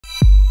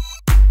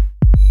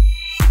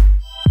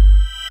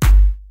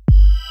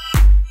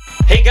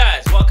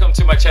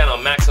welcome to my channel,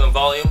 Maximum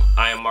Volume.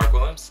 I am Mark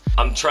Williams.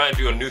 I'm trying to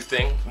do a new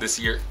thing this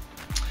year.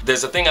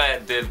 There's a thing I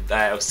did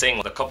that I was saying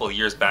a couple of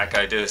years back.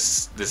 I did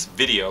this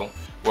video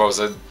where I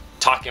was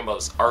talking about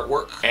this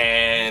artwork,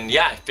 and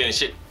yeah, I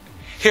finished it.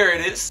 Here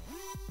it is.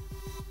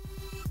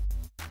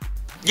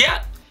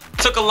 Yeah,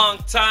 took a long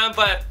time,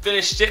 but I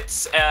finished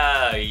it.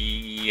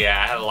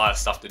 Yeah, I had a lot of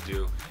stuff to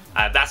do.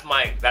 That's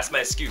my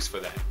excuse for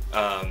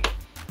that.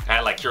 I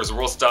had like Heroes of the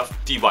World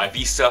stuff,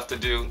 DYV stuff to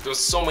do. There was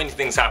so many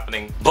things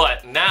happening.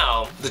 But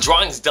now the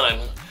drawing's done,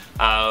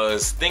 I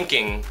was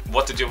thinking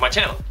what to do with my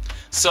channel.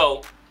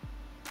 So,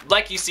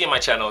 like you see in my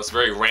channel, it's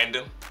very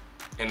random,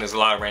 and there's a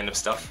lot of random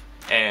stuff.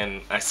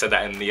 And I said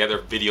that in the other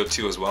video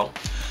too as well.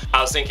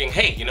 I was thinking,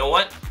 hey, you know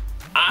what?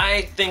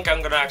 I think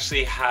I'm gonna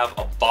actually have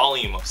a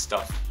volume of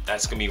stuff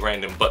that's gonna be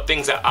random, but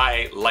things that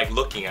I like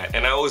looking at.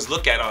 And I always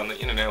look at on the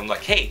internet, I'm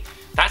like, hey,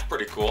 that's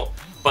pretty cool.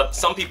 But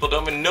some people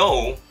don't even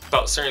know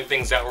about certain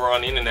things that were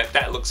on the internet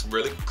that looks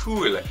really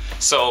cool.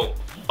 So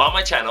on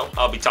my channel,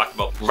 I'll be talking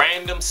about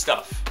random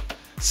stuff.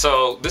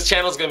 So this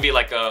channel is gonna be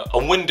like a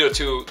window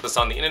to what's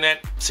on the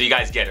internet, so you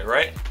guys get it,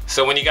 right?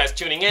 So when you guys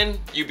tuning in,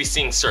 you'll be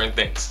seeing certain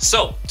things.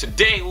 So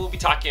today we'll be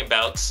talking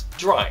about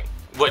drawing,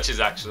 which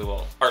is actually,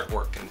 well,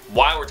 artwork. And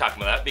why we're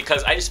talking about that,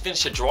 because I just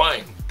finished a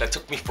drawing that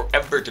took me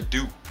forever to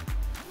do.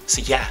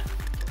 So yeah,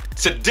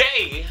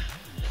 today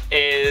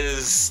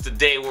is the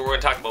day where we're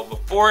going to talk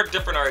about 4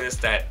 different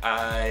artists that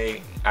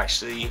I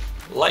actually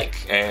like,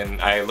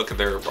 and I look at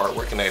their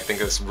artwork and I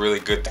think it's really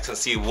good to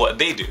see what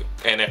they do.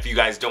 And if you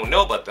guys don't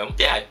know about them,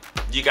 yeah,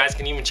 you guys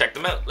can even check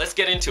them out. Let's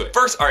get into it.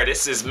 First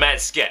artist is Mad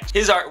Sketch.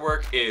 His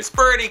artwork is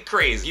pretty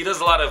crazy. He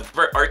does a lot of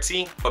very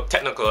artsy but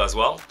technical as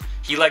well.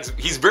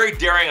 He's very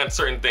daring on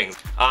certain things.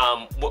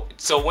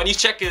 So when you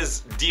check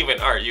his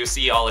DeviantArt, you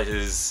see all of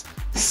his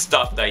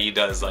stuff that he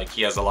does. Like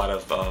he has a lot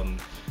of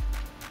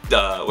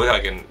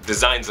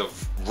designs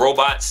of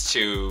robots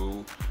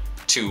to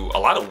a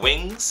lot of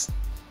wings,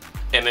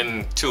 and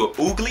then to a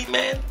oogly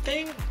man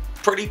thing.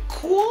 Pretty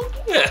cool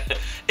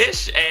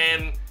ish.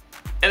 And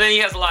then he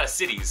has a lot of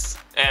cities.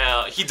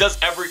 He does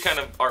every kind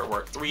of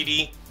artwork: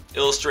 3D,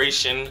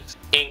 illustration,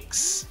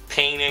 inks,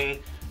 painting,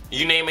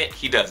 you name it,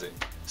 he does it.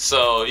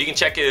 So you can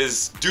check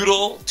his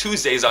Doodle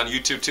Tuesdays on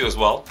YouTube too as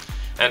well.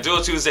 And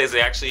Doodle Tuesdays,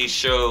 they actually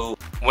show,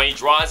 when he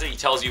draws it, he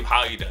tells you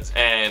how he does it.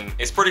 And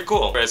it's pretty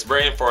cool. It's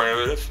very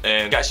informative,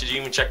 and you guys should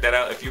even check that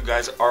out if you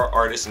guys are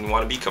artists and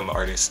want to become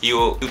artists.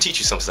 He'll teach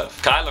you some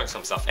stuff. I learned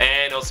some stuff.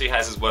 And also he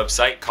has his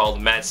website called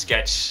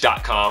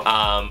madsketch.com.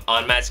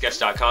 On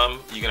madsketch.com,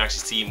 you can actually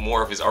see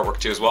more of his artwork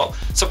too as well.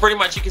 So pretty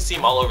much you can see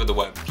him all over the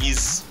web.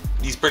 He's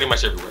pretty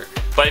much everywhere.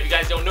 But if you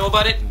guys don't know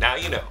about it, now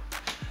you know.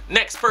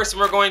 Next person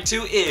we're going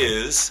to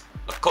is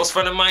a close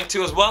friend of mine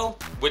too as well,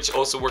 which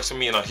also works for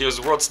me in Heroes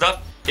of the World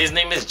stuff. His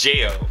name is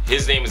J.O.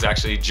 His name is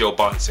actually Joe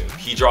Bonsoon.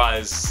 He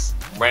draws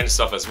random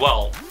stuff as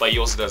well, but he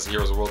also does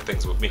Heroes of the World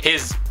things with me.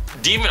 His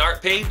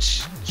DeviantArt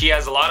page, he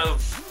has a lot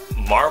of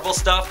Marvel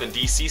stuff and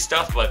DC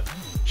stuff, but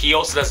he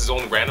also does his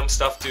own random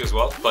stuff too as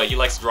well. But he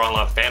likes to draw a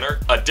lot of fan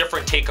art, a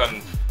different take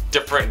on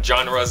different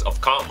genres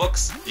of comic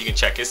books. You can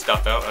check his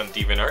stuff out on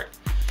DeviantArt.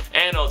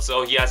 And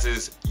also he has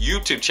his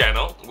YouTube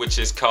channel, which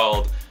is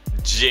called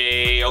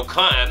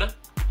J.O.Con.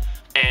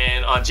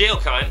 And on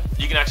J.O.Con,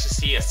 you can actually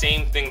see the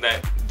same thing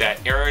that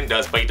Aaron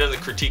does, but he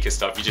doesn't critique his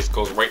stuff. He just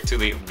goes right to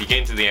the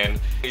beginning to the end.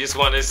 You just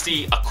want to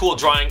see a cool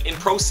drawing in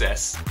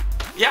process.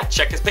 Yeah,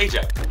 check his page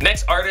out.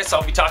 Next artist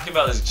I'll be talking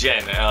about is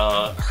Jen.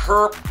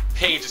 Her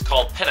page is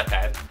called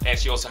Penapad, and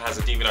she also has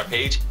a DeviantArt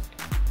page.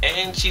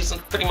 And she's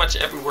pretty much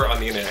everywhere on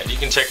the internet. You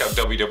can check out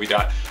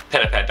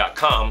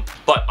www.penapad.com.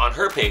 But on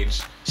her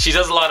page, she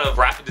does a lot of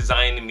graphic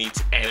design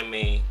meets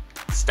anime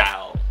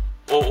style.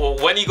 Well,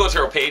 when you go to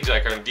her page,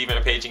 like her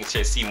DeviantArt page, you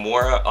can see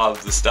more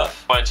of the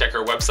stuff. Want to check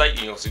her website, you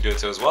can also do it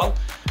too as well.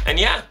 And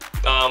yeah,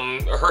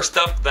 her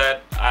stuff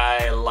that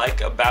I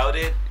like about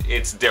it,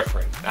 it's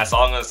different. That's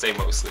all I'm gonna say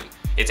mostly.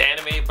 It's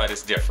anime, but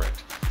it's different.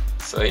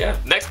 So yeah.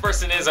 Next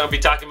person I'm gonna be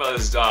talking about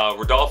is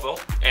Rodolfo,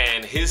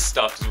 and his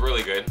stuff is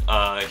really good.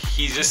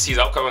 He's an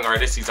upcoming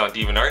artist. He's on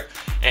DeviantArt,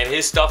 and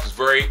his stuff is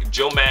very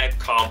Joe Mad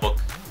comic book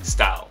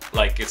style.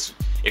 Like if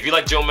you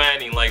like Joe Mad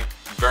and you like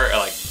very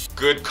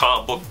good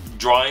comic book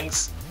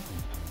drawings,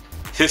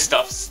 his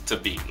stuff's to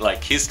beat.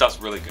 Like his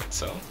stuff's really good.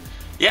 So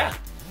yeah,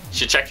 you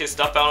should check his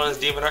stuff out on his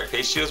DeviantArt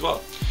page too as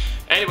well.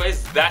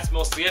 Anyways, that's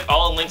mostly it.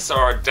 All the links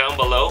are down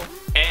below,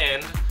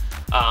 and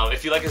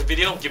if you like this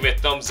video, give me a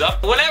thumbs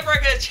up. Whenever I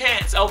get a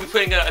chance, I'll be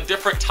putting a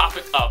different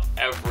topic up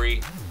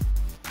every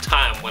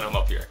time when I'm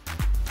up here.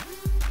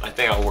 I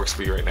think that works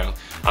for you right now.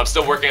 I'm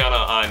still working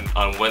on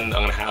when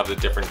I'm gonna have the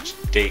different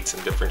dates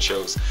and different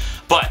shows.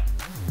 But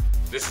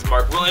this is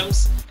Mark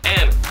Williams,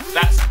 and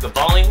that's the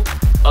volume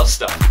of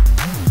stuff.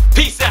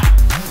 Peace out.